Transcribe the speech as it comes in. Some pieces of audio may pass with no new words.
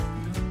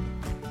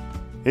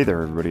Hey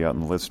there, everybody out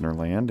in the listener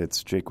land.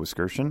 It's Jake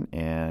Wiskerson,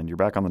 and you're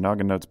back on the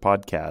Noggin Notes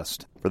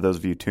podcast. For those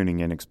of you tuning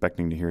in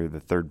expecting to hear the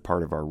third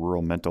part of our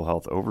rural mental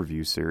health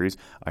overview series,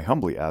 I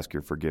humbly ask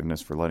your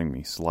forgiveness for letting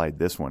me slide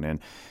this one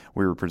in.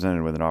 We were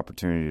presented with an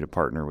opportunity to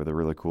partner with a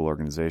really cool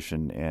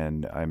organization,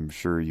 and I'm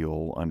sure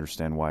you'll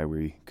understand why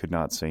we could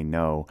not say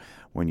no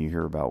when you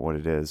hear about what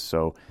it is.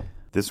 So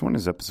this one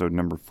is episode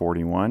number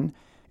 41,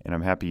 and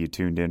I'm happy you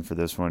tuned in for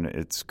this one.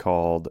 It's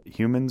called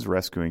Humans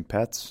Rescuing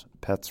Pets,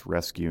 Pets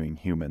Rescuing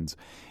Humans.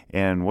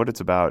 And what it's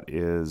about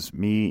is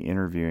me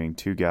interviewing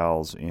two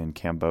gals in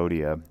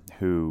Cambodia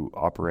who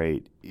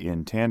operate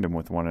in tandem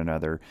with one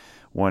another.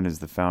 One is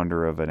the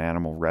founder of an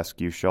animal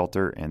rescue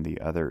shelter, and the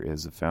other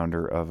is the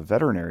founder of a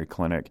veterinary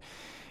clinic.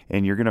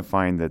 And you're going to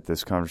find that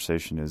this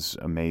conversation is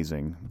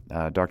amazing.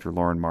 Dr.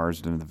 Lauren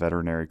Marsden of the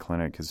veterinary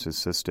clinic has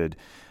assisted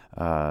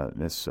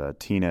Miss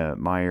Tina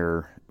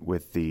Meyer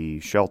with the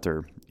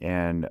shelter.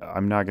 And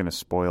I'm not going to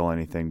spoil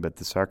anything, but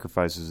the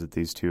sacrifices that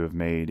these two have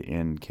made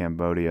in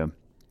Cambodia,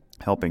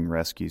 helping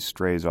rescue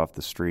strays off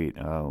the street,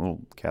 little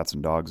cats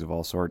and dogs of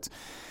all sorts,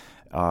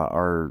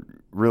 are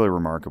really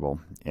remarkable.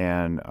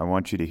 And I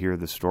want you to hear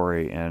the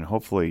story, and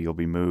hopefully you'll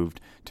be moved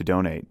to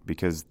donate,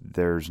 because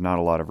there's not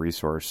a lot of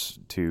resource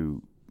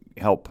to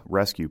help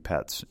rescue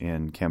pets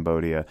in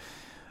Cambodia.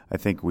 I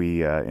think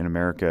we in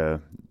America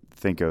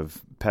think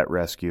of pet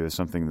rescue as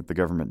something that the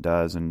government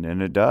does, and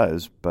it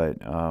does, but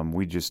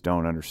we just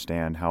don't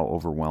understand how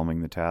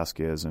overwhelming the task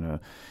is in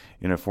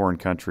a foreign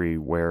country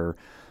where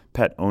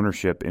pet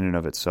ownership in and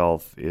of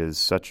itself is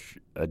such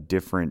a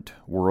different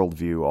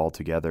worldview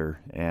altogether,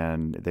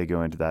 and they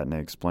go into that and they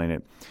explain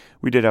it.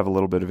 We did have a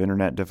little bit of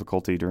internet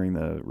difficulty during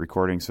the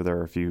recording, so there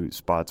are a few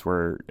spots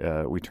where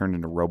we turned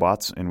into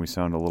robots and we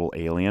sound a little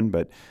alien,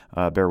 but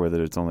bear with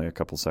it. It's only a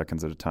couple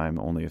seconds at a time,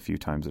 only a few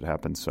times it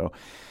happens. So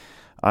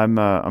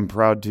I'm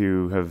proud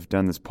to have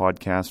done this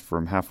podcast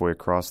from halfway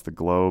across the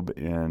globe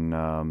in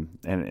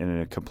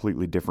a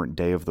completely different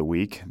day of the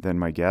week than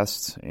my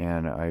guests,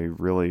 and I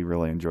really,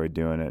 really enjoyed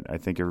doing it. I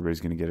think everybody's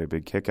going to get a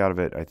big kick out of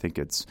it. I think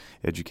it's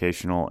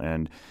educational,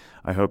 and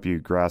I hope you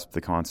grasp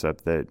the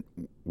concept that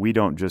we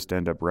don't just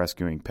end up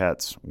rescuing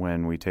pets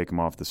when we take them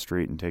off the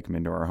street and take them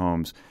into our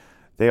homes.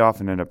 They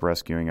often end up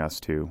rescuing us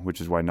too, which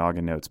is why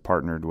Noggin Notes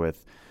partnered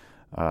with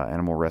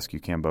Animal Rescue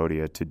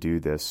Cambodia to do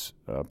this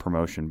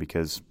promotion,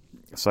 because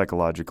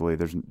psychologically,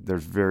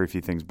 there's very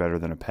few things better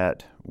than a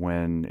pet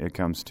when it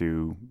comes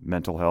to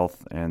mental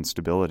health and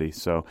stability.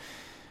 So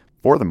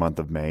for the month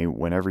of May,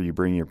 whenever you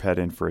bring your pet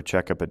in for a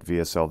checkup at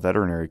VSL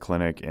Veterinary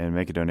Clinic and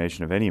make a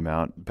donation of any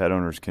amount, pet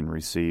owners can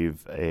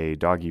receive a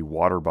doggy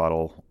water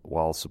bottle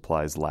while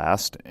supplies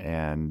last.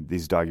 And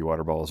these doggy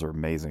water bottles are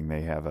amazing.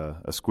 They have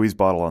a squeeze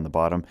bottle on the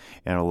bottom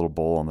and a little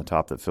bowl on the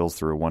top that fills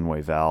through a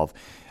one-way valve.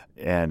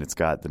 And it's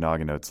got the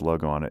Noggin Notes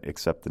logo on it,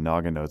 except the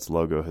Noggin Notes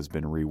logo has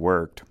been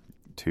reworked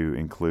to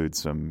include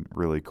some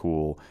really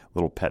cool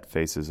little pet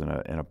faces and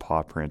a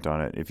paw print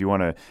on it. If you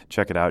want to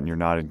check it out and you're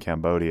not in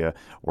Cambodia,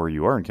 or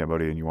you are in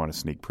Cambodia and you want a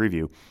sneak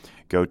preview,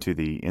 go to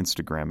the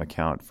Instagram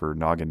account for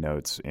Noggin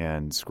Notes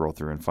and scroll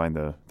through and find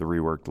the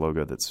reworked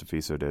logo that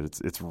Sofiso did.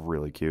 It's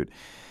really cute.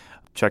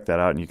 Check that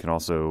out, and you can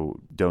also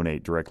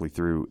donate directly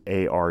through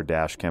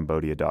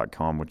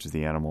ar-cambodia.com, which is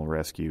the animal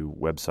rescue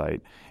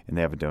website, and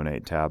they have a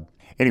donate tab.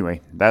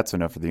 Anyway, that's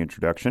enough of the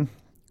introduction.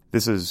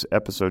 This is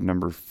episode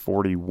number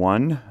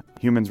 41,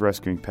 Humans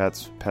Rescuing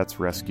Pets, Pets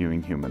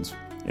Rescuing Humans.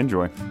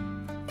 Enjoy.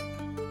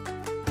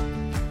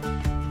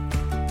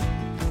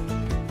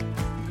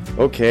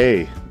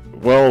 Okay,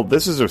 well,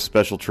 this is a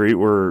special treat.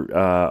 We're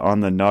on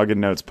the Noggin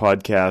Notes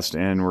podcast,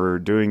 and we're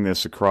doing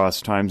this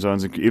across time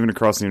zones, even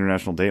across the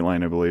international date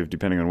line, I believe,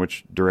 depending on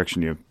which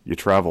direction you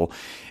travel.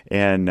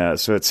 And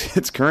so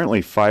it's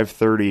currently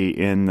 5:30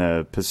 in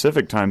the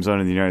Pacific time zone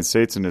in the United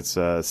States, and it's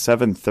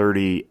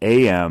 7:30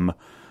 a.m.,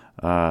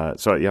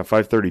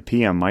 5:30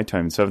 p.m. my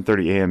time,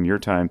 7:30 a.m. your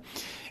time.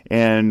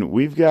 And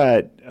we've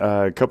got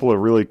a couple of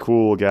really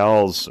cool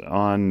gals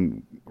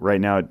on right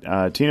now.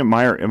 Tina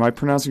Meyer, am I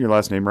pronouncing your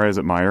last name right? Is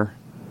it Meyer?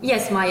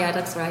 Yes, Maya,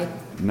 that's right.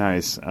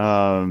 Nice.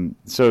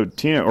 So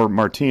Tina, or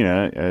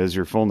Martina is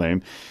your full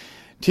name.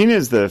 Tina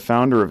is the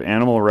founder of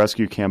Animal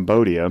Rescue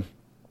Cambodia,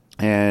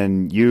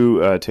 and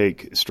you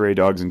take stray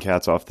dogs and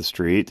cats off the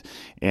street,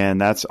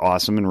 and that's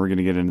awesome, and we're going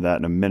to get into that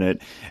in a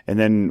minute. And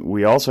then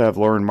we also have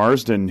Lauren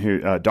Marsden,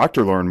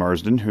 Dr. Lauren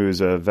Marsden,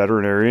 who's a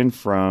veterinarian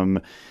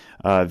from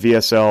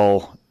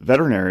VSL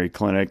Veterinary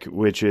Clinic,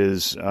 which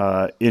is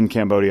in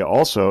Cambodia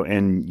also,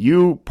 and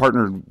you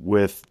partnered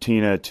with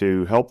Tina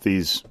to help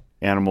these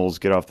animals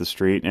get off the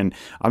street. And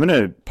I'm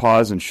going to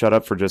pause and shut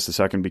up for just a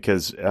second,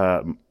 because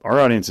our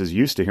audience is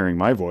used to hearing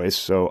my voice,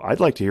 so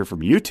I'd like to hear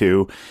from you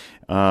two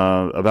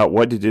about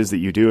what it is that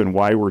you do and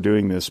why we're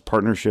doing this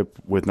partnership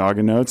with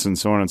Noggin Notes and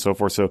so on and so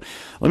forth. So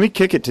let me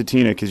kick it to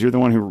Tina, because you're the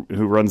one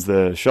who runs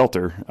the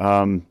shelter.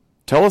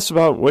 Tell us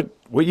about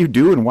what you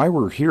do and why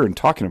we're here and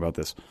talking about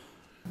this.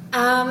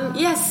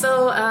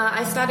 So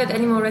I started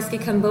Animal Rescue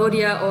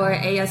Cambodia, or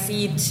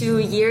ARC, 2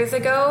 years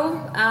ago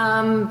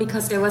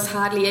because there was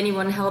hardly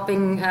anyone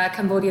helping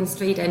Cambodian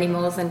street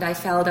animals, and I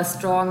felt a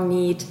strong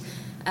need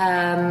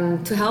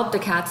to help the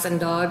cats and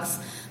dogs.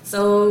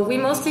 So we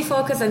mostly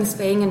focus on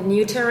spaying and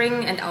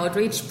neutering and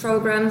outreach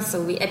programs.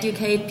 So we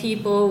educate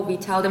people, we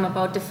tell them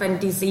about different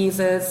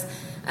diseases,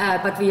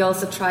 but we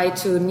also try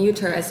to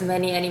neuter as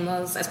many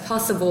animals as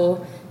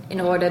possible in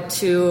order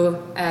to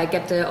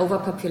get the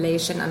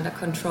overpopulation under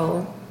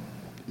control.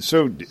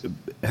 So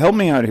help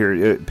me out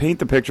here. Paint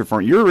the picture for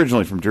me. You're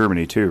originally from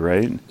Germany too,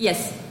 right?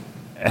 Yes.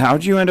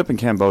 How'd you end up in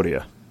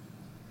Cambodia?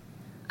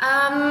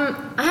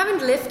 I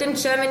haven't lived in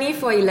Germany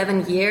for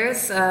 11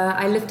 years.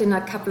 I lived in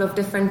a couple of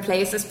different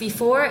places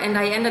before, and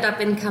I ended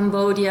up in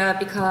Cambodia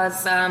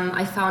because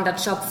I found a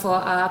job for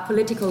a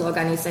political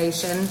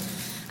organization.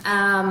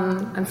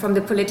 I'm from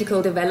the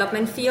political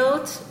development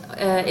field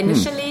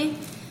initially.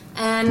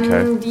 And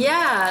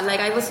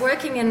I was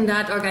working in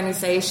that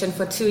organization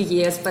for 2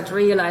 years, but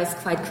realized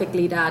quite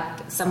quickly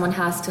that someone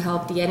has to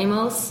help the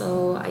animals.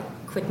 So I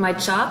quit my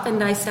job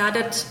and I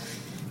started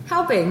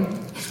helping.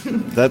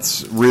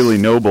 That's really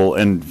noble.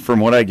 And from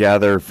what I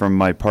gather from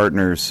my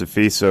partner,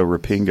 Sifiso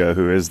Rapinga,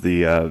 who is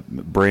the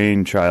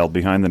brainchild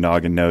behind the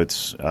Noggin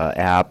Notes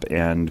app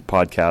and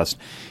podcast,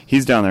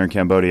 he's down there in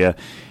Cambodia.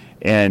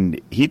 And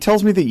he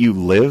tells me that you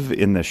live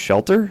in the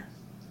shelter.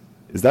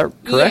 Is that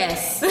correct?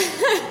 Yes.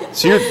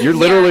 So you're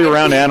literally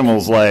around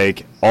animals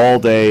like all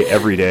day,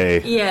 every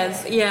day.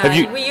 Yes,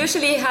 yeah. We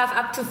usually have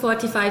up to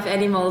 45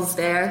 animals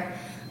there.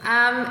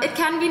 It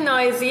can be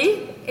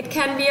noisy. It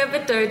can be a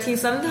bit dirty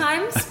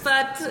sometimes,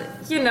 but,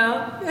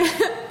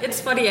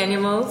 it's for the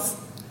animals.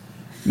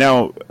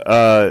 Now,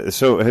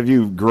 so have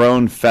you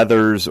grown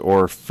feathers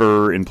or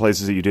fur in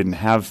places that you didn't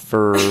have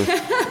fur?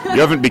 You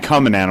haven't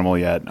become an animal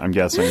yet, I'm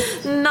guessing.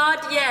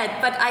 Not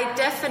yet, but I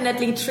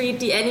definitely treat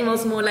the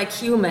animals more like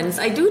humans.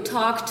 I do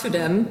talk to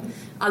them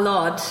a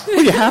lot.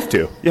 Well, you have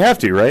to. You have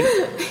to, right?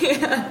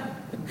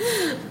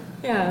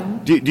 Yeah.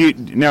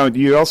 Do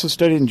you also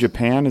studied in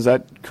Japan? Is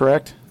that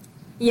correct?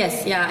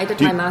 Yes, yeah. I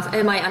did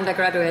my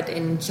undergraduate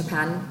in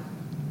Japan.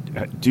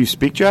 Do you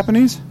speak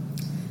Japanese?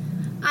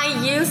 I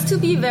used to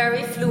be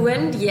very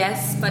fluent,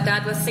 yes, but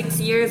that was 6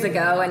 years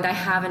ago, and I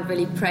haven't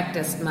really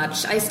practiced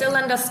much. I still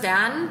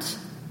understand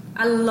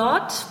a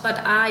lot, but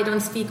I don't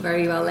speak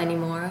very well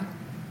anymore.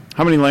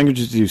 How many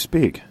languages do you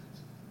speak?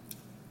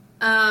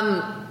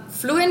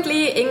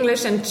 Fluently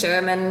English and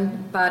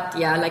German, but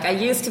I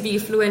used to be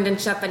fluent in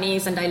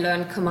Japanese, and I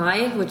learned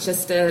Khmer, which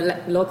is the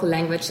local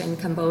language in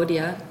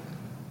Cambodia.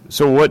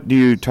 So what do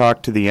you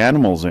talk to the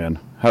animals in?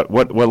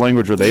 What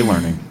language are they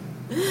learning?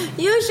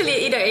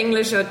 Usually either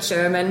English or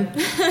German.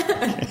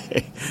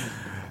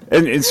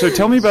 And so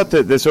tell me about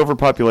this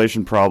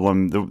overpopulation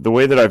problem. The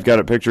way that I've got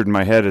it pictured in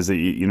my head is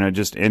that,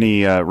 just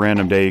any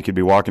random day you could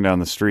be walking down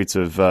the streets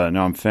of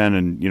Phnom Penh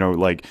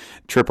and,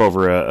 trip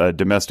over a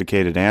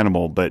domesticated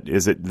animal. But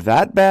is it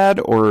that bad,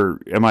 or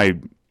am I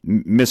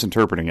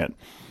misinterpreting it?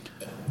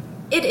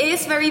 It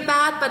is very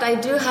bad, but I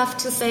do have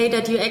to say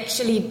that you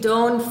actually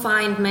don't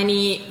find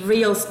many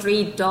real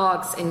street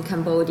dogs in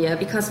Cambodia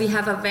because we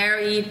have a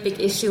very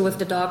big issue with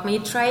the dog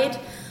meat trade.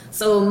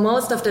 So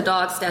most of the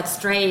dogs that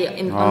stray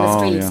on the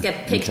streets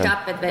get picked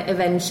up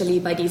eventually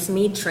by these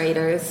meat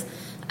traders.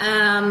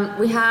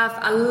 We have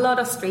a lot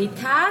of street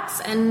cats,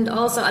 and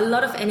also a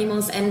lot of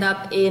animals end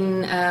up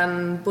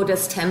in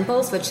Buddhist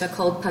temples, which are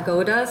called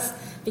pagodas,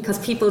 because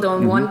people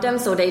don't want them,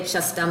 so they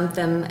just dump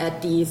them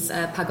at these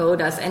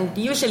pagodas. And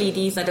usually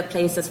these are the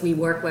places we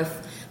work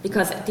with,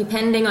 because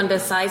depending on the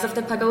size of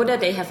the pagoda,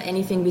 they have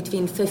anything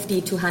between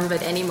 50 to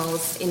 100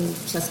 animals in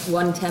just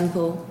one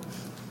temple.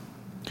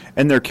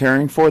 And they're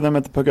caring for them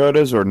at the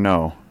pagodas, or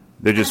no?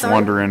 They just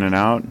wander in and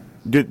out?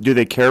 Do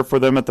they care for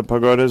them at the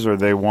pagodas, or are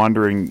they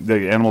wandering?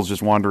 The animals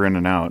just wander in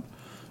and out?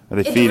 Are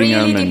they feeding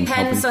them and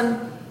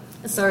helping?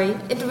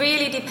 It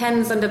really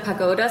depends on the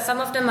pagoda. Some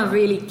of them are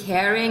really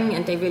caring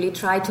and they really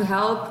try to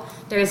help.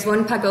 There is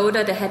one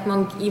pagoda, the head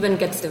monk even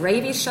gets the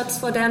rabies shots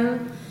for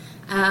them.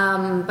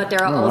 But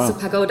there are also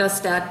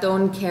pagodas that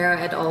don't care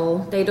at all.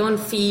 They don't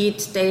feed,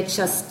 they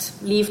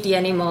just leave the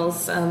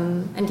animals.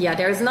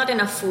 There is not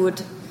enough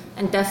food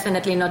and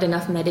definitely not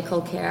enough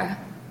medical care.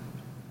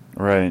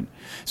 Right.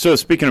 So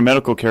speaking of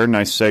medical care,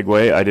 nice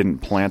segue. I didn't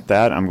plant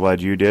that. I'm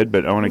glad you did,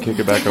 but I want to kick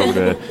it back over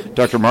to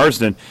Dr.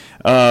 Marsden.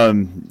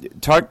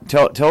 Tell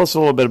us a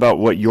little bit about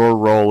what your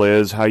role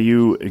is,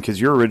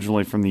 because you're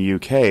originally from the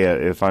UK,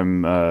 if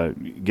I'm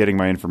getting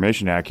my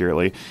information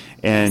accurately,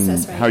 and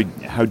yes, that's right.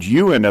 how'd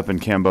you end up in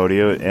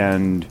Cambodia,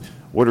 and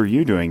what are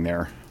you doing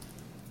there?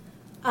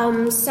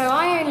 So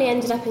I only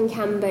ended up in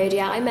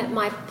Cambodia. I met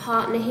my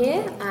partner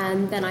here,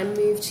 and then I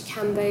moved to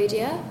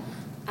Cambodia.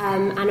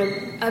 And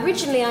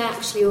originally I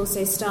actually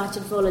also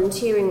started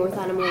volunteering with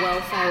animal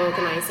welfare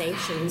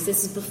organisations.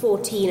 This is before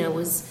TINA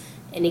was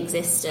in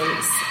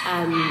existence.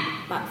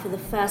 But for the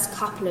first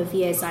couple of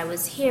years I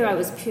was here, I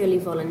was purely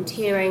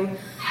volunteering.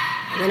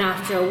 And then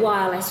after a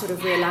while I sort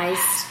of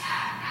realised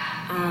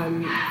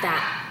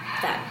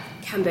that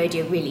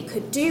Cambodia really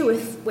could do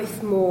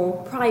with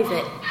more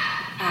private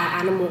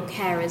animal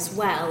care as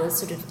well.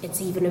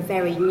 It's even a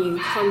very new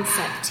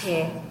concept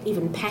here.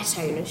 Even pet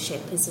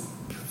ownership is a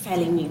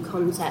fairly new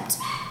concept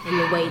in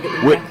the way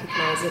that we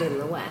recognise it in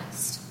the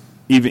West.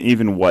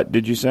 Even what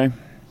did you say?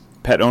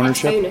 Pet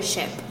ownership? Pet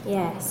ownership,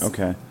 yes.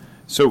 Okay.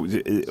 So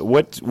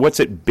what's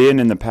it been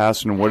in the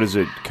past, and what is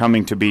it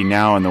coming to be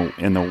now in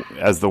the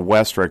as the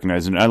West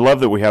recognizes? And I love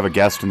that we have a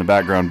guest in the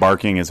background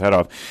barking his head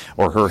off,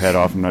 or her head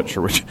off. I'm not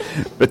sure which,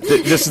 but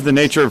this is the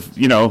nature of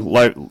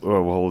live.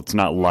 Well, it's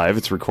not live;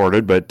 it's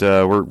recorded. But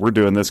we're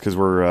doing this because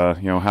we're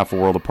half a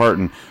world apart,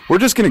 and we're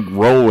just going to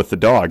roll with the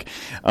dog.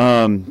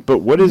 But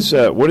what does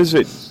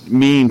it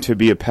mean to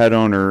be a pet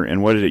owner,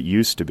 and what did it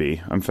used to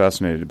be? I'm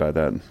fascinated by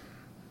that.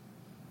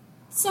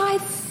 So I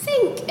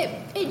think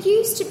it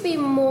used to be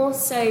more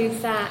so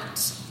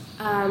that,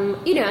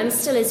 and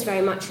still is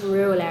very much in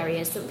rural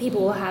areas, that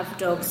people will have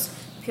dogs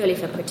purely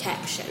for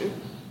protection.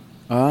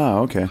 Ah,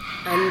 okay.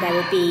 And there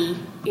would be,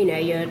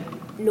 your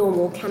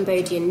normal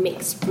Cambodian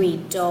mixed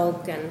breed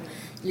dog and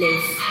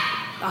live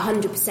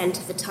 100%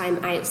 of the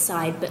time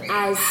outside. But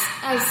as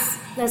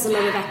there's a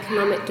lot of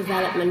economic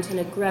development and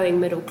a growing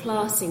middle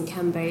class in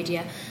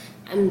Cambodia,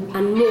 and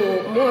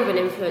more of an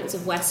influence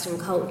of Western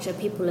culture,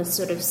 people are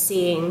sort of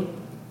seeing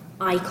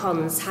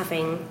icons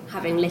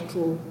having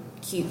little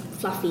cute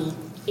fluffy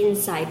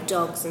inside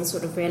dogs and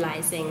sort of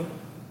realizing,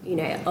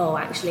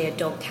 actually a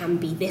dog can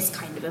be this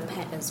kind of a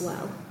pet as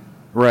well.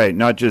 Right,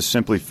 not just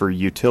simply for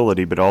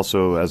utility, but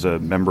also as a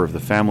member of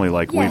the family,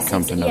 like we've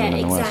come to know them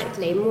in the West. Yeah,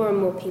 exactly. More and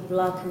more people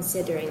are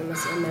considering them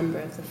as a member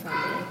of the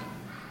family.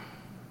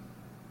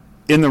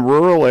 In the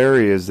rural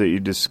areas that you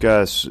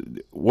discuss,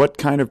 what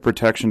kind of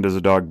protection does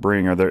a dog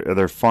bring? Are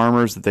there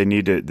farmers that they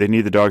need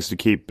the dogs to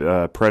keep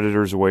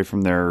predators away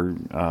from their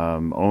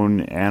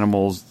own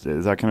animals?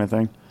 Is that kind of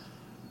thing?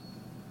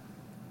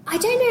 I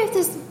don't know if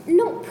there's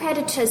not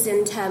predators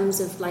in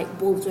terms of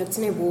like wolves. There's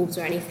no wolves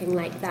or anything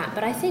like that.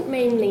 But I think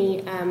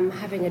mainly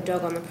having a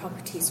dog on the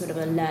property sort of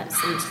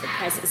alerts them to the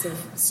presence of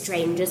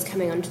strangers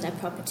coming onto their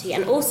property,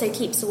 and also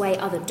keeps away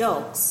other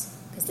dogs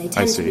because they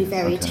tend to be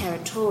very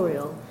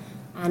territorial.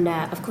 And,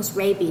 of course,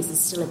 rabies is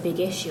still a big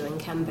issue in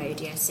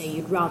Cambodia, so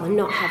you'd rather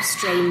not have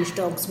strange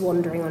dogs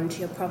wandering onto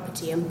your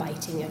property and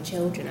biting your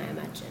children, I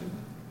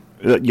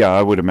imagine. Yeah,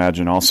 I would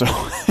imagine also.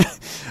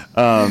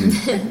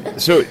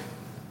 So,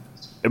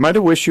 am I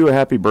to wish you a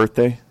happy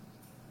birthday?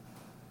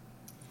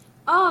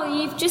 Oh,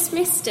 you've just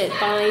missed it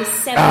by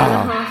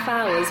 7.5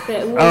 hours, but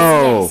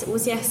it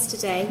was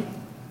yesterday.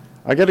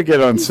 I got to get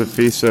on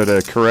Safiso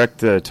to correct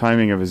the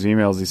timing of his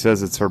emails. He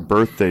says it's her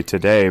birthday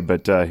today,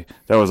 but that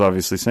was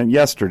obviously sent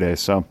yesterday.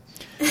 So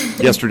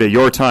yesterday,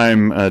 your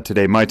time,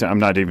 today, my time. I'm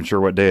not even sure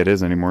what day it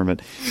is anymore.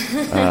 But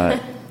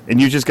and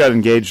you just got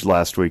engaged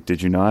last week,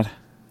 did you not?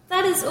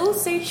 That is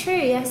also true.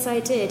 Yes, I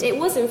did. It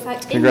was, in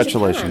fact,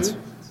 Congratulations. in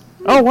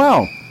Japan. Oh,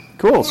 wow.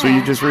 Cool. Yeah. So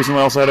you just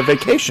recently also had a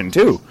vacation,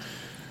 too.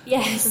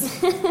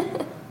 Yes.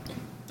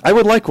 I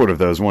would like one of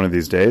those one of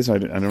these days. I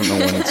don't know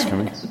when it's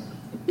coming.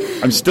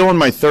 I'm still in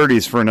my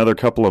 30s for another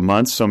couple of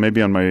months, so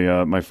maybe on my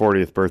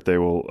 40th birthday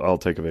I'll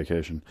take a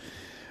vacation.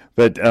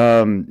 But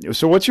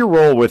so what's your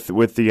role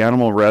with the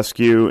animal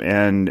rescue,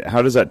 and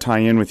how does that tie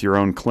in with your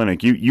own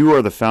clinic? You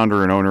are the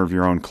founder and owner of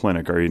your own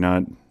clinic, are you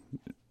not?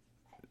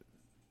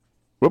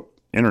 Whoop,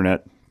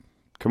 internet.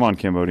 Come on,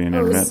 Cambodian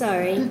internet. Oh,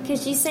 sorry.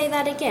 Could you say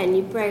that again?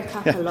 You broke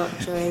up a lot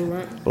during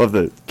that. Love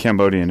the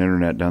Cambodian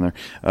internet down there.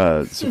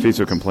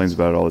 Safiso complains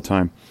about it all the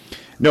time.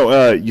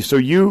 No, so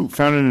you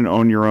founded and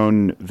own your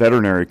own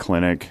veterinary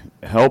clinic.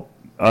 Help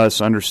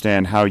us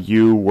understand how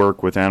you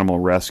work with animal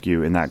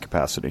rescue in that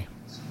capacity.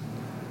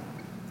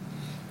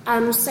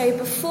 So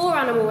before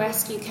Animal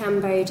Rescue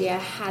Cambodia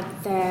had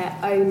their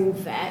own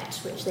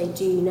vet, which they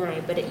do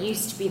now, but it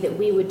used to be that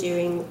we were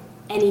doing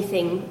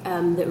anything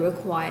that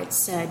required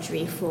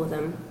surgery for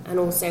them, and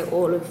also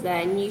all of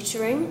their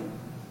neutering.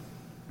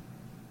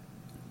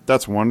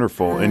 That's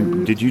wonderful.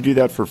 And did you do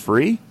that for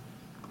free?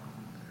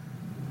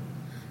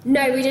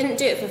 No, we didn't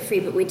do it for free,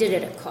 but we did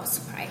it at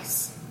cost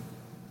price.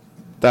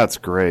 That's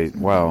great.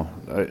 Wow.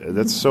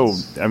 That's so,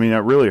 I mean,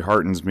 that really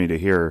heartens me to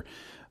hear.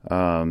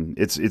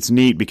 It's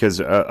neat because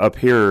up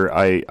here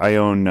I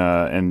own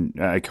and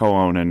I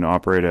co-own and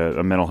operate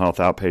a mental health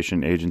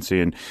outpatient agency,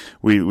 and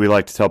we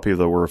like to tell people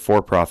that we're a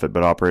for-profit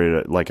but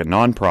operate like a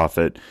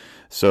non-profit.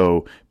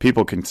 So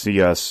people can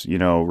see us,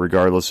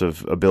 regardless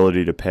of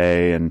ability to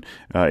pay and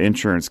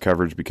insurance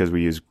coverage, because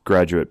we use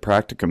graduate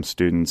practicum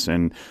students,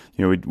 and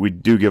we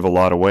do give a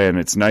lot away, and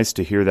it's nice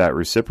to hear that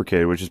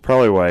reciprocated, which is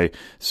probably why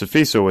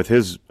Safiso, with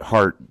his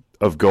heart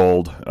of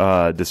gold,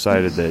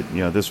 decided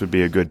that this would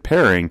be a good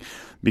pairing,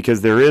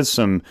 because there is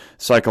some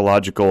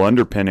psychological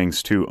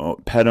underpinnings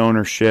to pet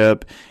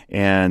ownership,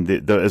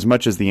 and as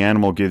much as the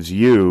animal gives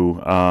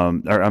you,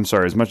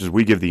 as much as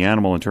we give the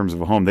animal in terms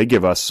of a home, they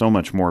give us so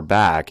much more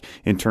back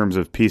in terms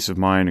of peace of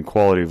mind and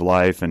quality of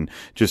life and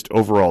just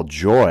overall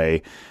joy.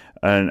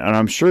 And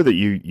I'm sure that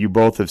you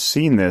both have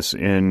seen this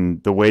in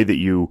the way that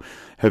you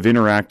have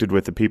interacted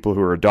with the people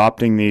who are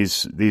adopting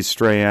these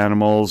stray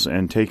animals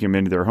and taking them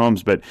into their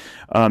homes. But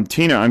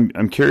Tina,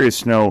 I'm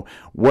curious to know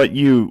what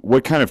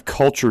kind of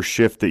culture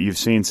shift that you've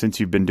seen since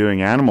you've been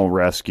doing animal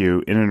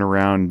rescue in and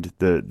around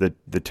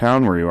the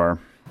town where you are.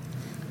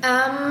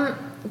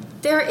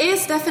 There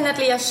is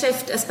definitely a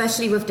shift,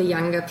 especially with the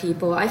younger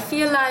people. I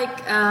feel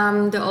like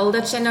the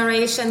older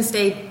generations,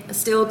 they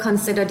still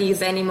consider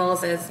these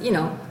animals as,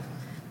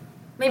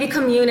 maybe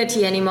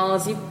community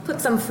animals. You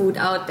put some food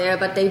out there,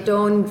 but they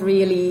don't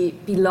really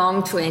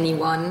belong to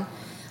anyone.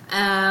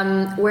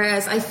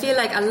 Whereas I feel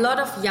like a lot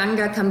of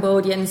younger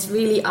Cambodians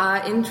really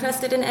are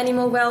interested in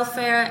animal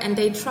welfare, and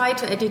they try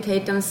to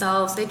educate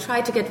themselves. They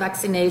try to get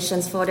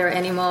vaccinations for their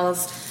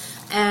animals.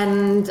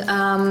 And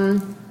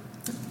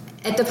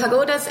at the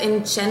pagodas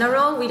in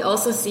general, we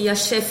also see a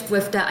shift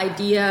with the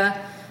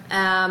idea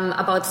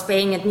about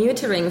spaying and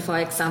neutering, for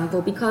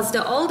example, because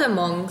the older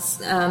monks,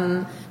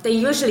 they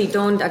usually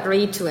don't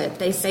agree to it.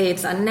 They say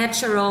it's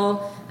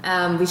unnatural,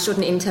 we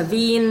shouldn't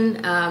intervene,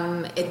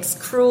 it's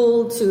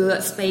cruel to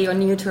spay or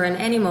neuter an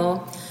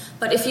animal.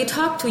 But if you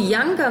talk to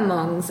younger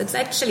monks, it's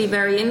actually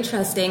very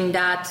interesting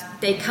that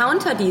they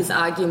counter these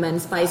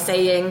arguments by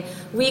saying,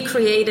 we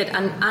created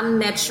an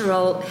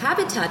unnatural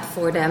habitat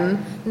for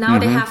them. Now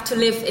they have to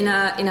live in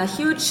a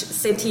huge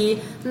city,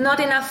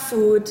 not enough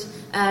food.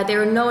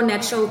 There are no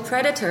natural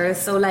predators.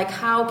 So,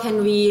 how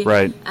can we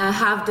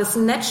have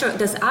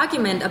this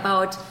argument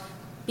about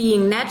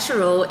being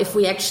natural if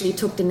we actually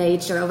took the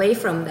nature away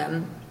from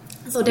them?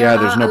 So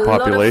there's no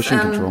population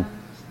control.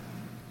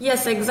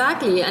 Yes,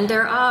 exactly. And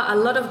there are a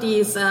lot of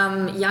these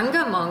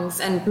younger monks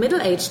and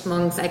middle-aged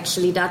monks,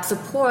 actually, that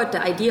support the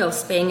idea of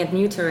spaying and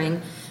neutering.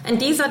 And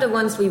these are the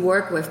ones we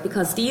work with,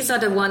 because these are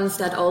the ones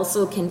that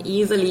also can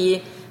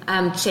easily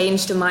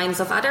change the minds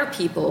of other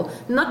people.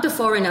 Not the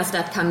foreigners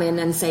that come in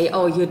and say,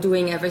 oh, you're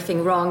doing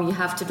everything wrong, you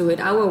have to do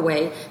it our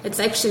way. It's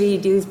actually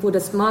these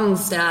Buddhist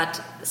monks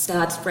that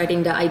start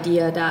spreading the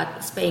idea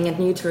that spaying and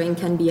neutering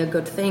can be a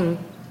good thing.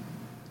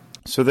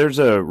 So there's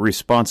a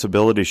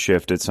responsibility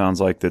shift, it sounds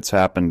like, that's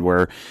happened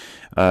where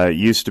it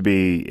used to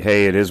be,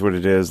 hey, it is what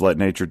it is, let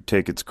nature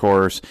take its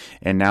course,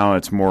 and now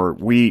it's more,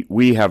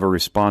 we have a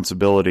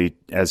responsibility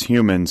as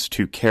humans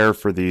to care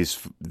for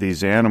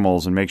these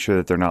animals and make sure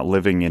that they're not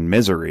living in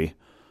misery.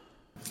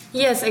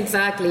 Yes,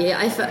 exactly.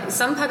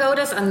 Some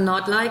pagodas are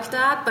not like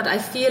that, but I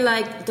feel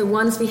like the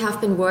ones we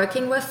have been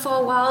working with for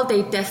a while,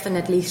 they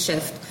definitely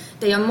shift.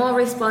 They are more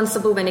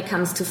responsible when it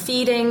comes to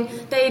feeding.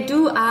 They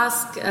do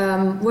ask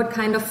what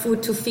kind of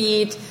food to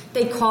feed.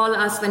 They call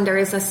us when there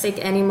is a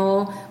sick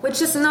animal,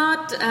 which is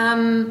not...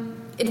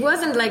 it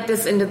wasn't like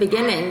this in the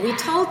beginning. We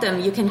told them,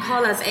 you can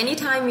call us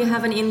anytime you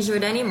have an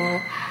injured animal.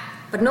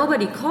 But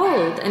nobody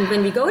called. And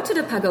when we go to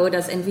the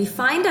pagodas and we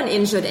find an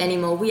injured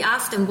animal, we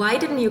ask them, why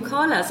didn't you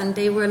call us? And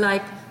they were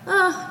like,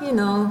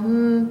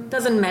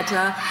 doesn't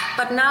matter.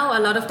 But now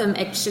a lot of them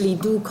actually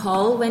do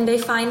call when they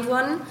find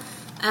one.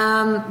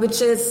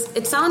 Which is,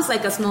 it sounds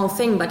like a small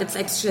thing, but it's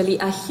actually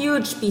a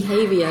huge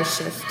behavior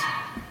shift.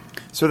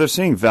 So they're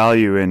seeing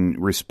value in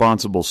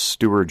responsible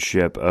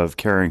stewardship of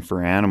caring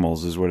for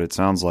animals is what it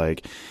sounds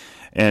like.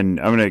 And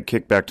I'm going to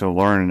kick back to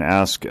Lauren and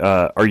ask,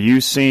 are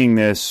you seeing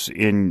this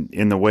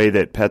in the way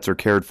that pets are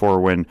cared for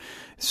when,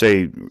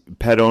 say,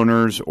 pet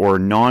owners or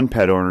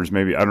non-pet owners,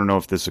 maybe, I don't know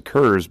if this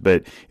occurs,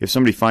 but if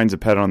somebody finds a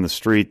pet on the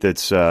street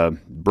that's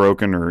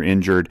broken or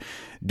injured,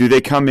 do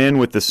they come in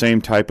with the same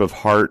type of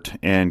heart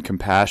and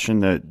compassion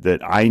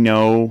that I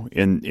know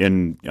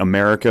in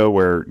America,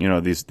 where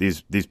these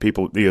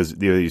people, these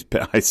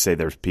I say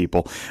there's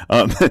people,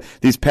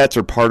 these pets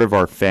are part of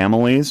our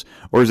families,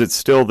 or is it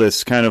still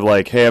this kind of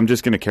like, hey, I'm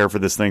just going to care for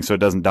this thing so it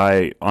doesn't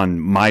die on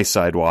my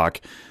sidewalk?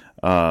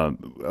 What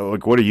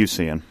are you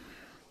seeing?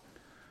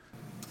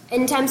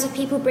 In terms of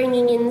people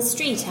bringing in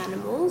street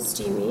animals,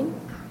 do you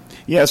mean?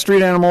 Yeah,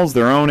 street animals,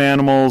 their own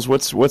animals.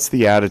 What's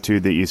the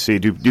attitude that you see?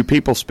 Do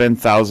people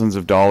spend thousands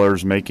of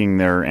dollars making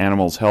their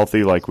animals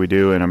healthy like we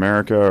do in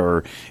America,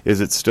 or is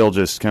it still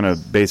just kind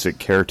of basic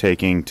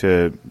caretaking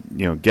to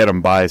get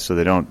them by so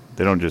they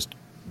don't just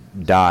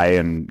die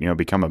and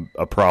become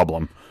a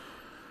problem?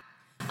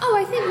 Oh,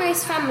 I think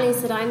most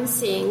families that I'm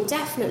seeing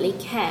definitely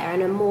care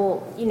and are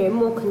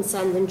more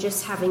concerned than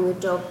just having the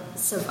dog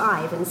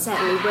survive, and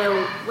certainly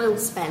will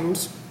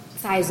spend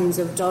thousands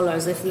of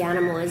dollars if the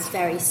animal is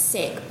very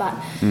sick. But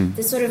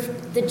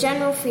the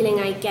general feeling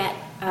I get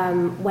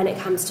when it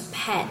comes to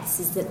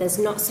pets is that there's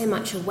not so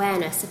much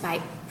awareness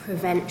about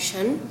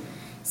prevention.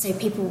 So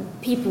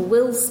people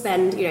will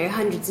spend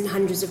hundreds and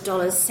hundreds of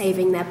dollars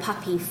saving their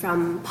puppy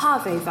from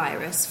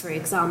parvovirus, for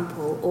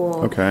example,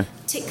 or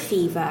tick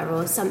fever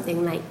or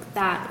something like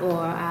that,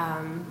 or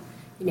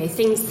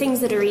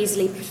things that are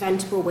easily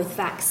preventable with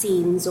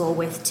vaccines or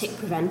with tick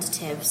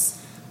preventatives.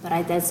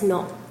 But there's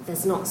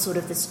not sort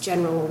of this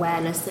general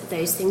awareness that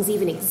those things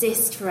even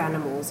exist for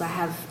animals. I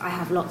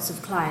have lots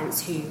of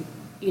clients who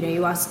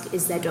you ask,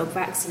 is their dog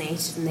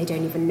vaccinated, and they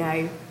didn't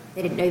know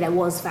there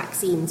was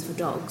vaccines for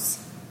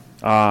dogs.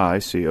 Ah, I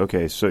see.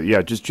 Okay, so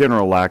yeah, just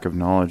general lack of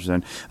knowledge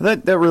then.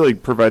 That really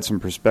provides some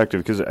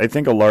perspective, because I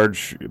think a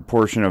large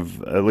portion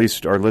of at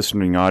least our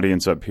listening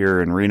audience up here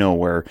in Reno,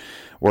 where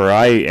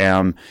I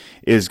am,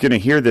 is going to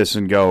hear this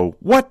and go,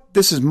 "What?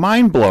 This is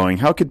mind-blowing.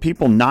 How could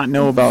people not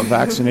know about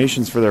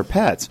vaccinations for their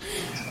pets?"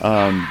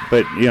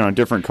 But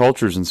different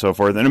cultures and so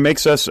forth, and it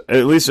makes us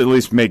at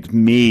least make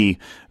me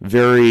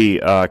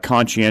very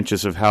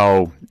conscientious of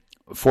how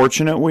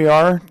fortunate we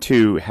are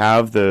to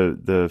have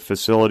the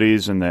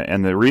facilities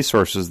and the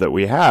resources that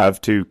we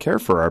have to care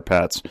for our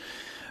pets,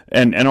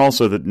 and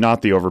also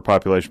not the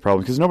overpopulation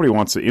problem, because nobody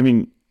wants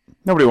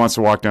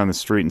to walk down the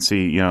street and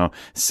see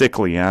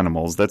sickly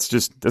animals. That's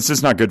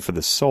just not good for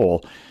the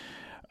soul.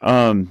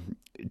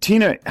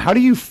 Tina, how do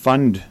you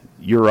fund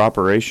your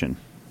operation?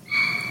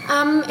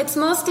 It's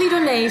mostly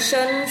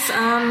donations.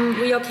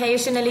 We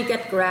occasionally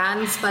get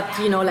grants, but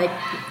like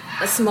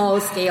a small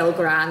scale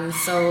grant,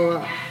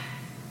 so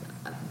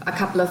a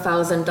couple of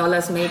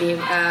 $1,000 maybe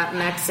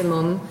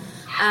maximum.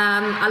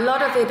 A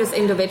lot of it is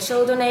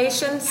individual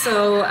donations,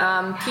 so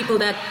people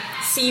that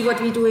see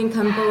what we do in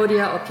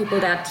Cambodia, or people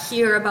that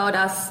hear about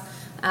us,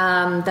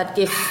 that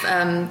give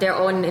their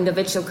own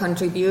individual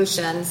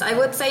contributions. I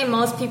would say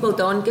most people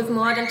don't give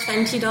more than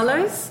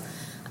 $20.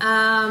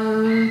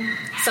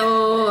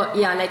 So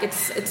yeah, like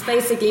it's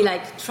basically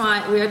like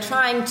we are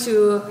trying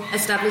to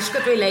establish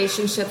good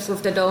relationships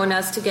with the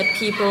donors to get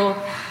people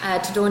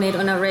to donate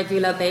on a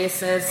regular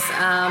basis.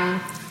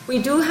 We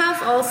do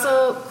have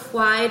also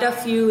quite a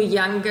few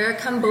younger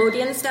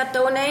Cambodians that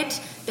donate.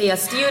 They are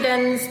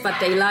students, but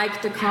they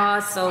like the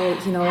cause, so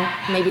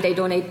maybe they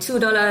donate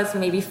 $2,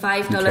 maybe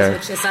 $5, okay,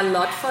 which is a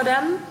lot for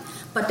them,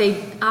 but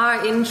they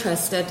are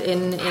interested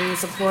in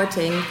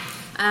supporting.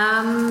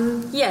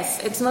 Yes,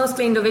 it's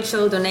mostly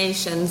individual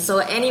donations, so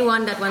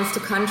anyone that wants to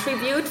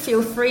contribute,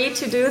 feel free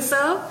to do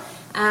so,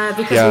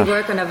 because we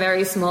work on a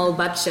very small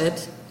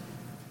budget.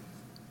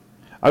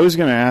 I was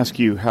going to ask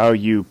you how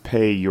you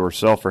pay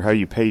yourself, or how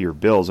you pay your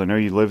bills. I know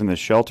you live in the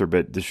shelter,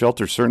 but the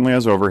shelter certainly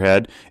has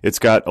overhead. It's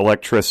got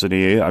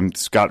electricity.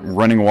 It's got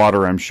running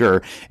water, I'm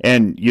sure.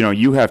 And,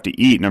 you have to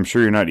eat, and I'm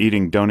sure you're not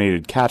eating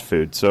donated cat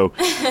food. So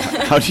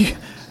how do you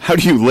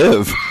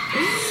live?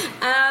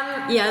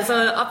 Yeah,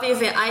 so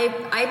obviously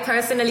I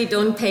personally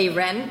don't pay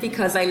rent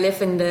because I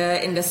live in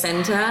the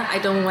center. I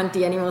don't want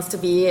the animals to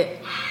be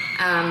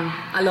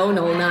alone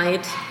all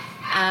night.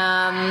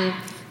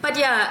 But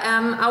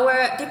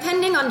yeah,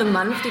 depending on the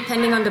month,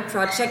 depending on the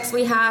projects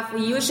we have,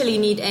 we usually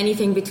need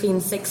anything between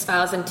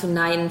 $6,000 to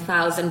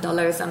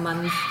 $9,000 a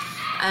month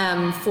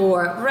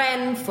for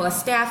rent, for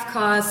staff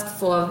costs,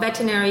 for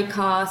veterinary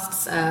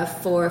costs,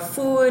 for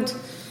food.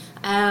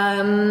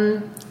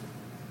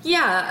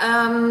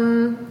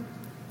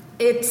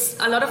 It's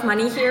a lot of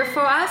money here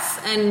for us,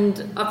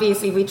 and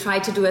obviously we try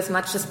to do as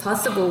much as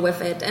possible with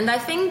it. And I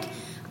think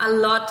a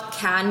lot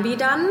can be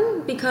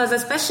done, because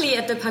especially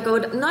at the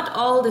pagoda, not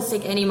all the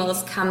sick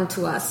animals come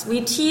to us.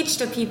 We teach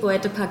the people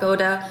at the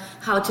pagoda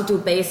how to do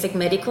basic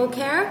medical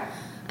care,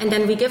 and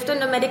then we give them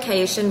the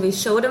medication, we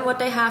show them what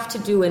they have to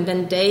do, and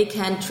then they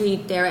can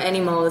treat their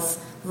animals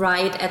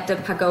right at the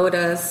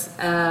pagodas.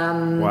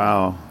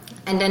 Wow.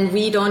 And then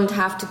we don't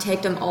have to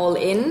take them all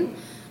in.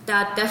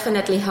 That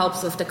definitely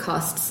helps with the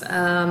costs.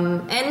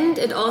 And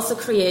it also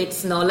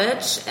creates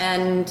knowledge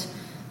and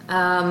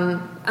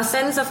a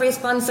sense of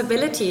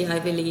responsibility, I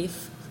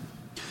believe.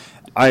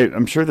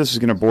 I'm sure this is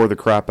going to bore the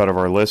crap out of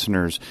our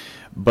listeners,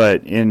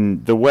 but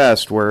in the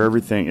West, where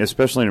everything,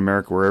 especially in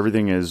America, where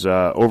everything is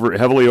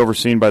heavily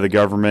overseen by the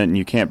government, and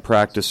you can't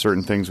practice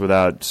certain things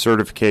without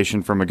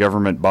certification from a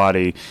government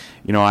body,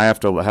 I have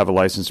to have a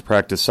license to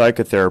practice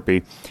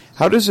psychotherapy.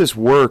 How does this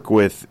work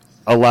with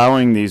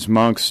allowing these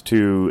monks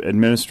to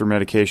administer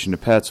medication to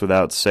pets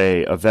without,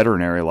 say, a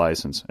veterinary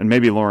license? And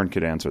maybe Lauren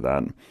could answer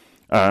that.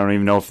 I don't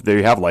even know if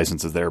they have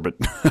licenses there, but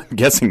I'm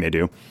guessing they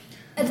do.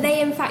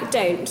 They, in fact,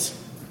 don't.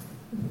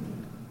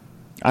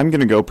 I'm going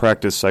to go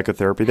practice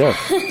psychotherapy there.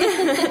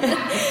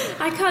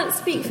 I can't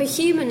speak for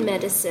human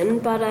medicine,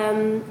 but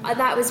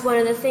that was one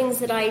of the things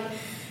that I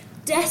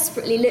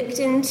desperately looked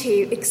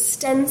into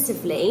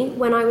extensively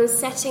when I was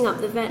setting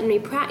up the veterinary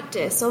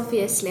practice.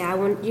 Obviously,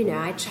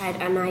 I tried,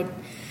 and I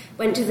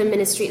went to the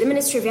Ministry. The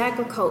Ministry of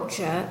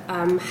Agriculture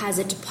has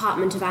a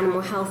Department of Animal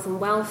Health and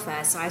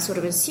Welfare, so I sort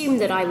of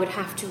assumed that I would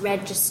have to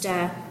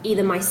register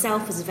either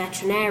myself as a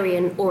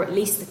veterinarian or at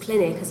least the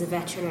clinic as a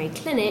veterinary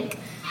clinic,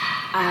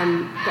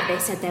 but they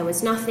said there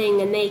was nothing,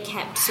 and they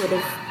kept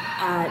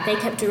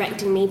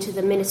directing me to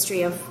the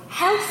Ministry of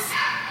Health,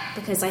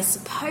 because I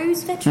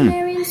suppose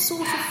veterinarians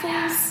sort of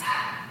falls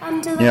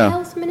under the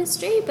Health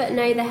Ministry, but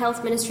no, the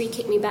Health Ministry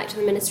kicked me back to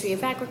the Ministry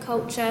of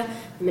Agriculture,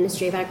 the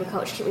Ministry of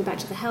Agriculture kicked me back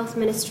to the Health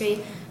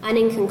Ministry, and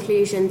in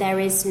conclusion, there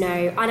is no,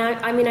 and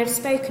I've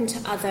spoken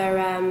to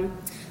other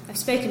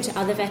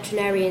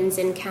veterinarians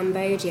in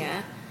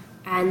Cambodia,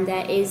 and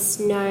there is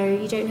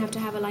you don't have to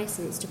have a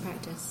license to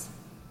practice.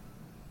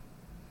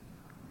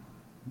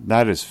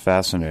 That is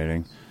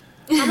fascinating.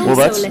 And well,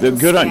 that's a little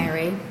good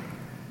scary.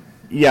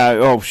 Yeah,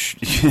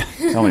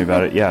 tell me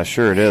about it. Yeah,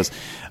 sure it is.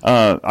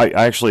 I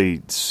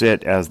actually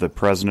sit as the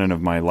president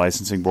of my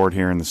licensing board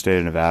here in the state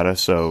of Nevada,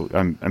 so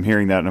I'm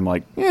hearing that and I'm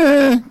like,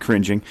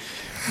 cringing.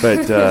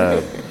 But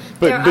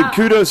but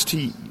kudos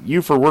to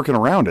you for working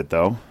around it,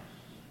 though.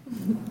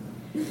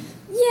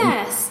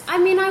 Yes, I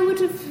mean, I would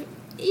have.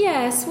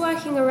 Yes,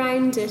 working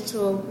around it,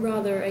 or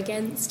rather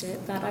against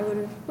it, that I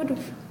would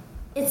have.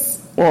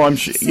 It's well, I'm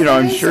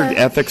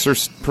sure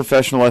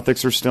professional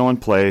ethics are still in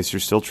place. You're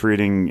still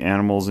treating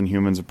animals and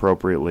humans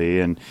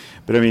appropriately,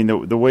 but I mean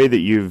the way that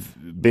you've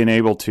been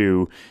able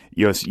to,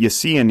 you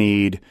see a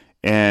need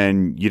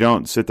and you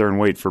don't sit there and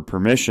wait for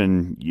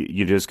permission.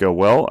 You just go,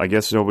 well, I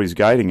guess nobody's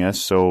guiding us,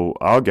 so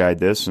I'll guide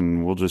this,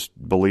 and we'll just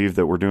believe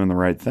that we're doing the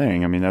right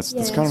thing. I mean, that's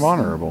kind of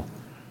honourable.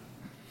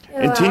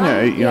 And Tina,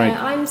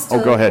 I'm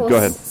still, go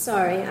ahead.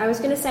 Sorry, I was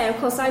going to say, of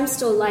course, I'm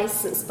still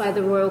licensed by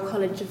the Royal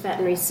College of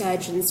Veterinary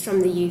Surgeons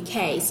from the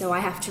UK, so I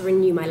have to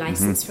renew my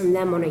license from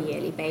them on a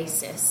yearly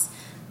basis.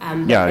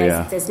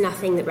 There's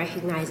nothing that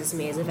recognises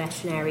me as a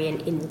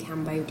veterinarian in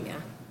Cambodia.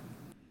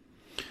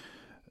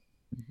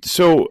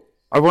 So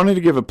I wanted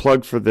to give a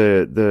plug for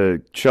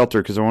the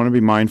shelter because I want to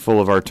be mindful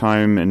of our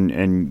time,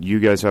 and you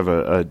guys have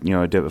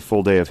a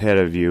full day ahead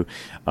of you.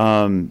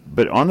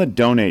 But on the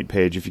donate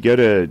page, if you go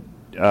to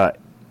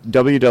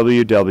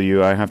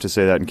www, I have to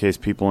say that in case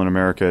people in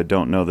America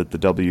don't know that the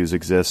W's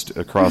exist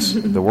across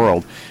the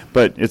world,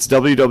 but it's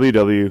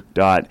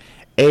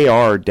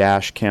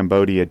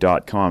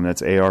www.ar-cambodia.com.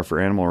 That's AR for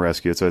Animal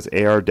Rescue, so it's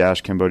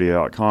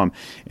ar-cambodia.com.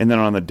 And then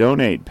on the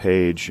donate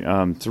page,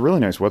 it's a really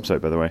nice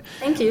website, by the way.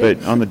 Thank you.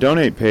 But on the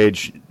donate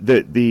page,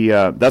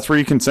 that's where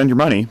you can send your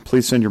money.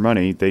 Please send your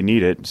money. They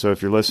need it. So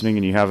if you're listening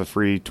and you have a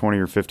free $20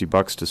 or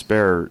 $50 to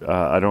spare,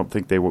 I don't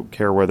think they will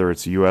care whether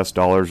it's U.S.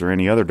 dollars or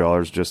any other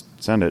dollars. Just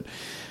send it.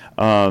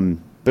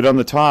 But on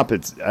the top,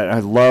 I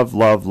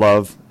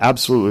love,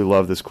 absolutely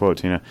love this quote,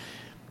 Tina.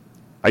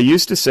 I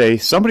used to say,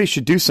 somebody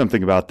should do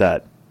something about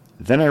that.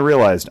 Then I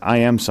realized I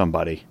am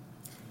somebody.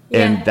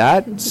 Yeah. And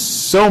that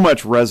so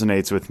much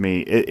resonates with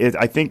me.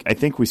 I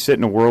think we sit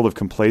in a world of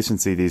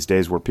complacency these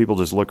days where people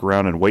just look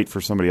around and wait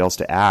for somebody else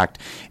to act,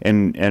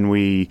 and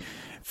we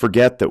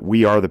forget that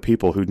we are the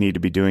people who need to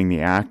be doing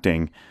the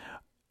acting.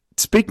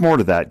 Speak more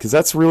to that, because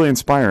that's really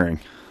inspiring.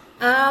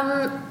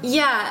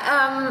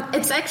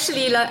 It's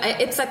actually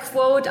it's a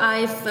quote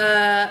I've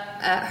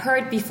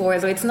heard before,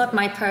 so it's not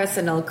my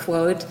personal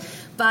quote,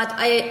 but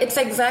it's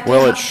exactly.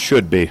 Well, it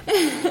should be.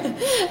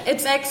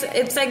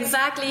 It's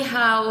exactly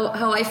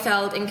how I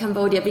felt in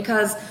Cambodia,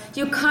 because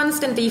you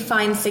constantly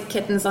find sick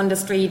kittens on the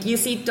street. You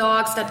see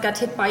dogs that got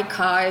hit by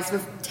cars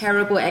with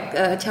terrible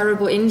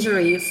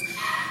injuries.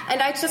 And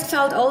I just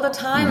felt all the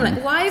time,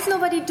 like, why is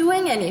nobody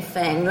doing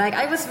anything? Like,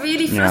 I was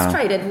really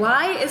frustrated. Yeah.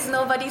 Why is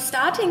nobody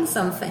starting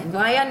something?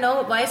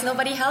 Why is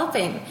nobody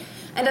helping?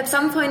 And at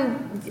some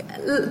point,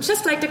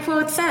 just like the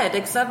quote said,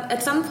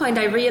 at some point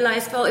I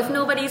realized, well, if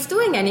nobody's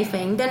doing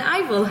anything, then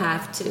I will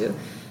have to.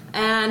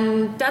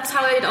 And that's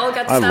how it all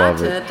got started. I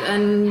love it.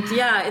 And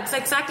it's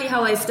exactly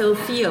how I still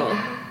feel.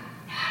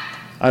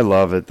 I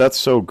love it. That's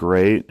so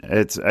great.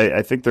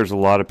 I think there's a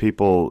lot of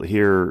people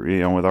here,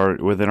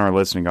 within our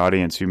listening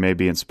audience who may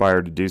be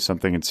inspired to do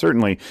something, and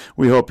certainly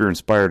we hope you're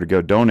inspired to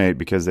go donate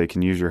because they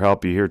can use your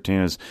help. You hear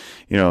Tina's,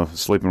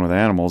 sleeping with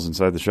animals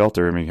inside the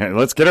shelter. I mean, hey,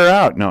 let's get her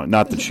out. No,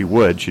 not that she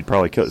would. She'd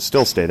probably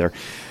still stay there.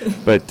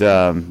 But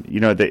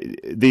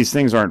these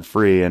things aren't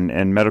free,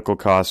 and medical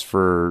costs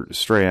for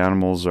stray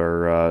animals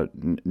are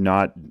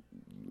not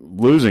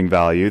losing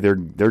value.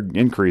 They're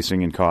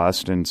increasing in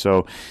cost. And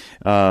so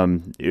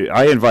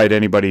I invite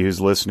anybody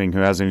who's listening who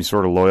has any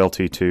sort of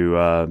loyalty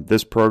to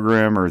this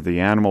program or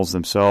the animals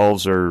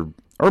themselves or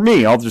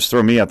me. I'll just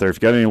throw me out there. If you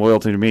got any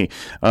loyalty to me,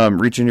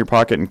 reach in your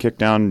pocket and kick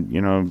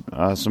down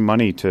some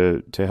money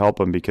to help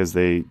them because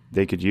they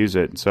could use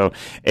it. So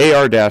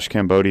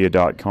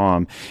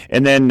ar-cambodia.com.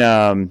 And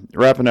then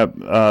wrapping up,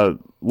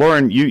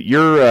 Lauren,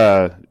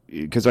 you're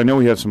because I know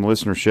we have some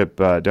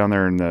listenership down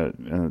there in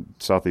the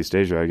Southeast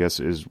Asia, I guess,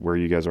 is where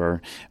you guys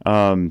are.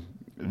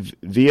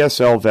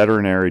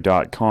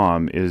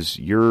 VSLveterinary.com is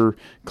your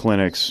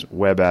clinic's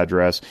web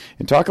address.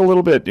 And talk a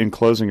little bit in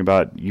closing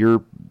about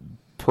your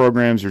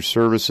programs, your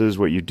services,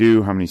 what you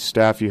do, how many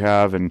staff you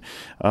have, and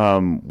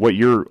what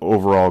your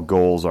overall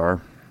goals are.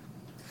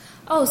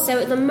 Oh, so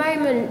at the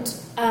moment,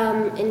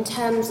 in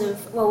terms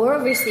of, we're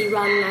obviously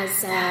run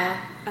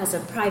as a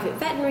private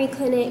veterinary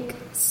clinic,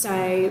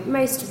 so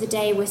most of the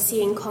day we're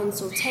seeing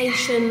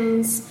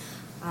consultations.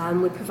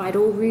 We provide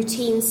all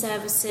routine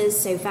services,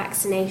 so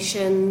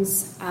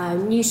vaccinations,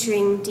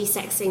 neutering,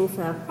 desexing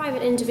for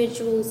private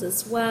individuals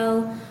as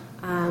well.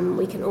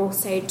 We can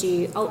also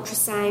do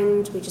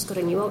ultrasound. We just got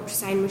a new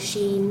ultrasound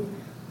machine,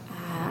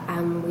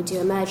 and we do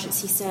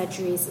emergency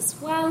surgeries as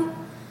well.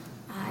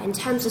 In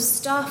terms of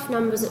staff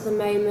numbers at the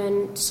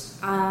moment,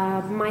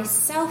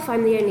 myself,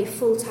 I'm the only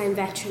full-time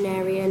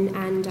veterinarian,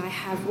 and I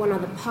have one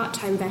other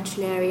part-time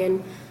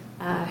veterinarian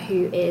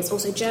who is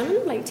also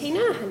German, like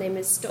Tina. Her name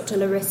is Dr.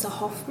 Larissa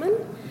Hoffman.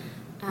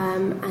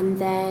 And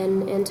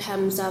then in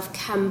terms of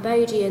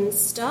Cambodian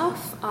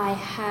staff, I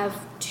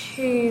have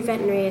 2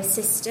 veterinary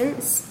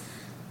assistants,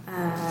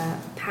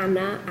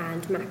 Panna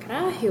and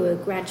Makara, who are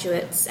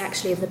graduates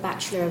actually of the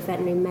Bachelor of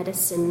Veterinary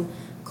Medicine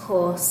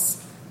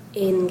course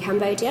in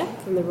Cambodia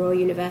from the Royal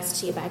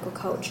University of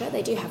Agriculture.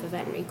 They do have a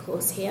veterinary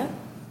course here.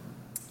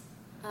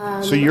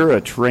 So you're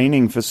a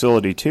training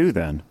facility too,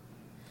 then?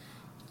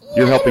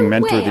 You're helping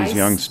mentor these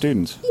young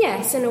students.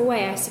 Yes, in a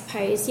way, I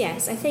suppose.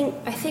 Yes, I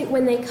think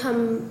when they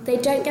come, they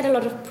don't get a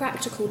lot of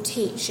practical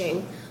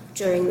teaching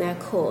during their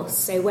course.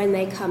 So when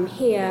they come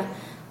here,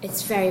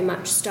 it's very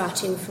much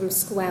starting from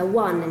square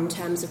one in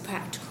terms of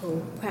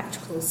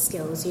practical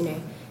skills. You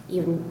know,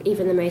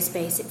 even the most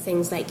basic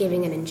things like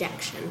giving an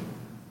injection.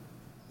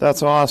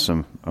 That's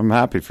awesome. I'm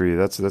happy for you.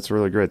 That's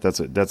really great. That's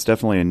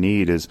definitely a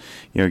need, is,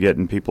 you know,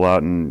 getting people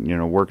out and, you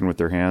know, working with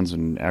their hands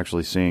and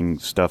actually seeing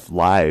stuff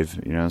live,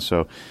 you know.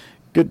 So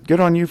good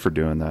on you for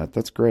doing that.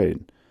 That's great.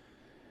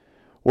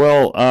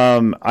 Well,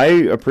 I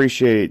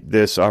appreciate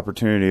this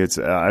opportunity. It's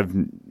I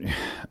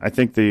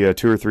think the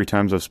 2 or 3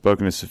 times I've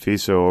spoken to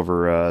Safiso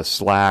over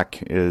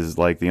Slack is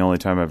like the only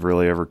time I've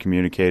really ever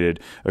communicated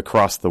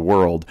across the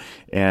world,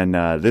 and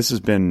this has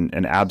been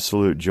an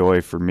absolute joy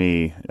for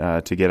me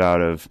to get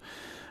out of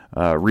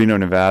Reno,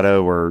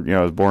 Nevada, where, you know,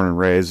 I was born and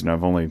raised, and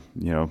I've only,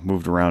 you know,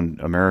 moved around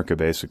America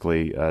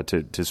basically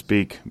to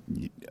speak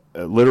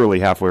literally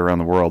halfway around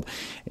the world,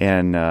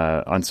 and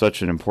on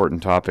such an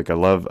important topic. I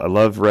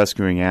love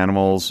rescuing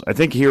animals. I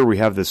think here we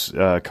have this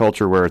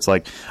culture where it's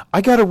like,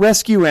 I got to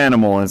rescue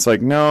animal, and it's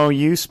like, no,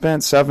 you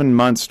spent 7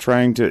 months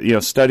trying to, you know,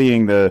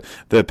 studying the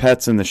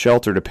pets in the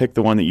shelter to pick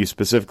the one that you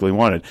specifically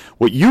wanted.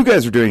 What you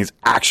guys are doing is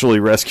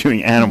actually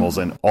rescuing animals,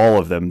 and all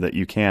of them that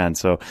you can.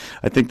 So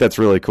I think that's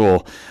really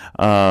cool.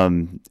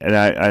 And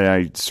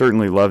I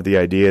certainly love the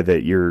idea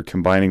that you're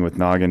combining with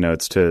Noggin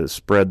Notes to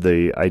spread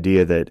the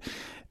idea that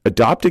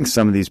adopting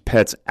some of these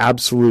pets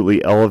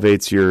absolutely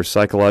elevates your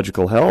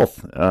psychological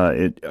health.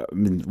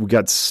 We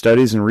got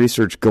studies and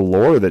research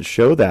galore that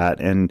show that,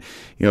 and,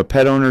 you know,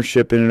 pet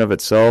ownership in and of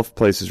itself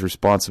places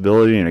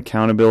responsibility and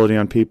accountability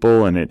on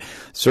people, and it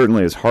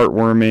certainly is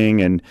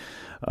heartwarming. And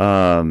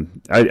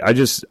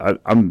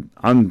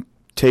I'm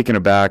taken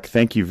aback.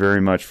 Thank you very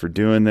much for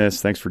doing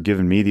this. Thanks for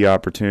giving me the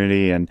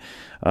opportunity, and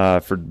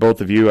for both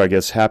of you, I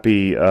guess,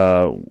 happy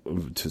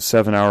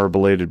 7-hour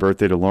belated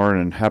birthday to Lauren,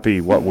 and happy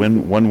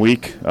 1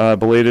 week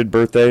belated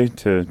birthday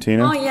to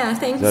Tina. Oh yeah,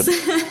 thanks.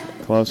 Is that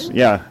close?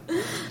 Yeah.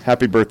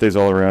 Happy birthdays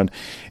all around,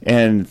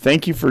 and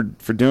thank you for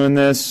doing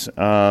this.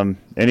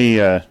 Any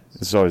this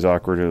is always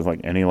awkward.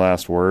 Like, any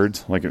last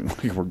words? Like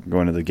we're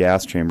going to the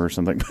gas chamber or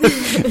something.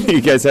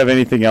 You guys have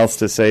anything else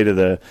to say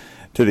to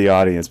the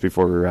audience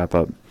before we wrap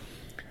up?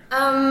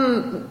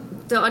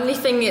 The only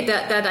thing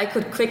that I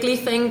could quickly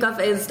think of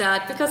is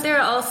that because there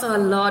are also a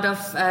lot of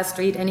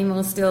street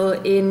animals still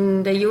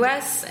in the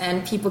US,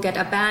 and people get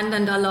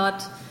abandoned a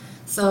lot.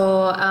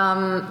 So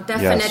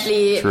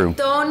definitely, yes, true.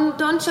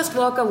 Don't just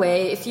walk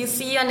away. If you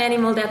see an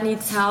animal that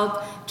needs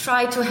help,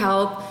 try to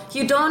help.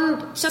 You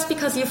don't, just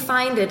because you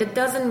find it, it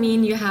doesn't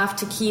mean you have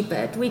to keep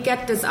it. We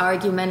get this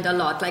argument a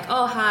lot, like,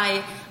 oh,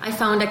 hi, I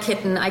found a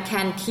kitten, I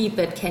can't keep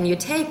it, can you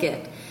take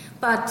it?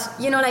 But,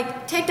 you know,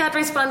 like, take that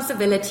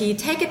responsibility,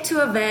 take it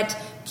to a vet,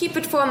 keep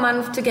it for a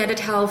month to get it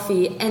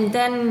healthy, and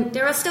then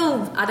there are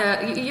still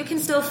you can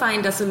still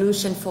find a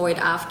solution for it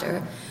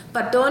after.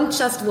 But don't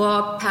just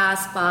walk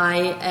past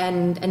by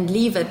and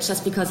leave it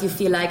just because you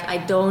feel like, I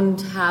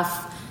don't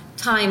have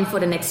time for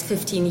the next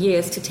 15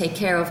 years to take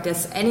care of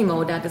this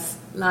animal that is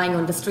lying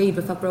on the street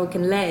with a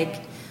broken leg.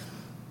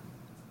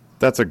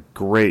 That's a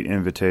great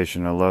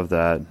invitation. I love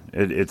that.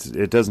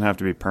 It doesn't have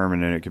to be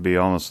permanent. It could be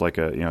almost like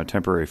a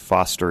temporary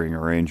fostering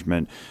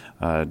arrangement,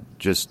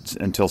 just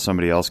until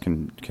somebody else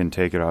can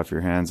take it off your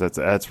hands.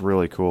 That's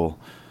really cool.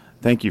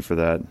 Thank you for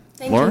that.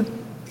 Thank Lauren?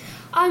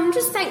 you.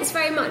 Just thanks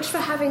very much for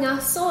having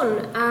us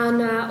on.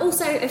 And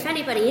also, if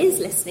anybody is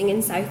listening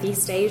in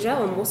Southeast Asia,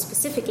 or more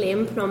specifically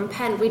in Phnom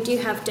Penh, we do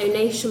have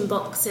donation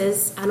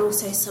boxes and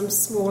also some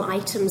small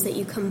items that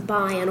you can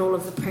buy, and all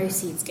of the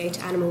proceeds go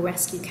to Animal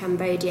Rescue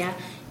Cambodia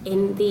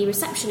in the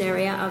reception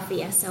area of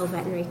the SL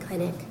Veterinary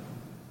Clinic.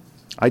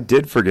 I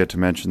did forget to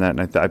mention that,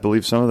 and I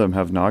believe some of them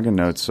have Noggin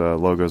Notes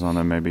logos on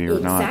them, maybe, or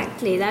not.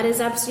 Exactly, that is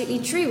absolutely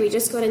true. We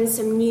just got in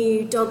some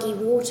new doggy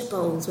water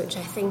bowls, which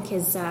I think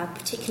is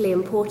particularly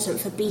important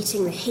for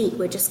beating the heat.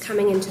 We're just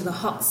coming into the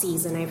hot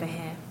season over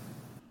here.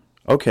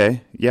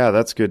 Okay, yeah,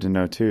 that's good to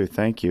know too.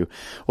 Thank you.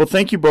 Well,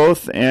 thank you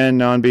both,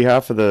 and on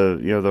behalf of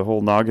the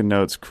whole Noggin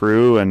Notes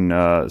crew, and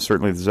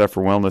certainly the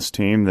Zephyr Wellness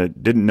team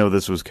that didn't know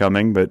this was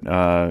coming, but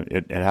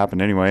it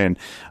happened anyway. And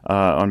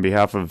on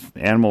behalf of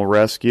Animal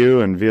Rescue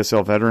and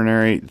VSL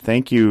Veterinary,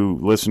 thank you,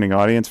 listening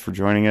audience, for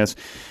joining us.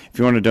 If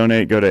you want to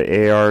donate, go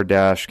to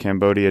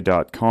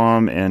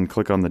ar-cambodia.com and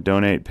click on the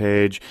donate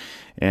page.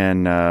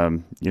 And,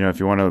 if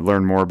you want to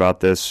learn more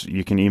about this,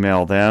 you can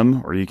email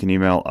them, or you can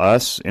email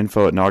us,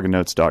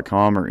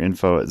 info@nogginnotes.com or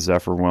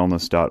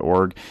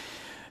info@zephyrwellness.org.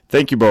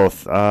 Thank you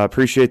both.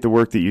 Appreciate the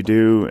work that you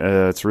do.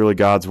 It's really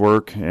God's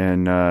work,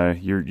 and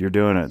you're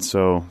doing it.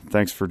 So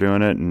thanks for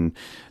doing it, and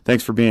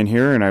thanks for being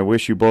here. And I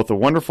wish you both a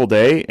wonderful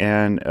day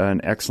and an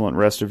excellent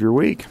rest of your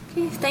week.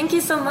 Okay, thank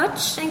you so much.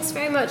 Thanks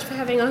very much for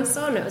having us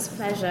on. It was a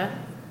pleasure.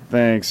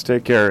 Thanks.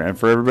 Take care. And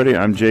for everybody,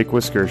 I'm Jake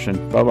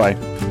Wiskerson.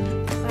 Bye-bye.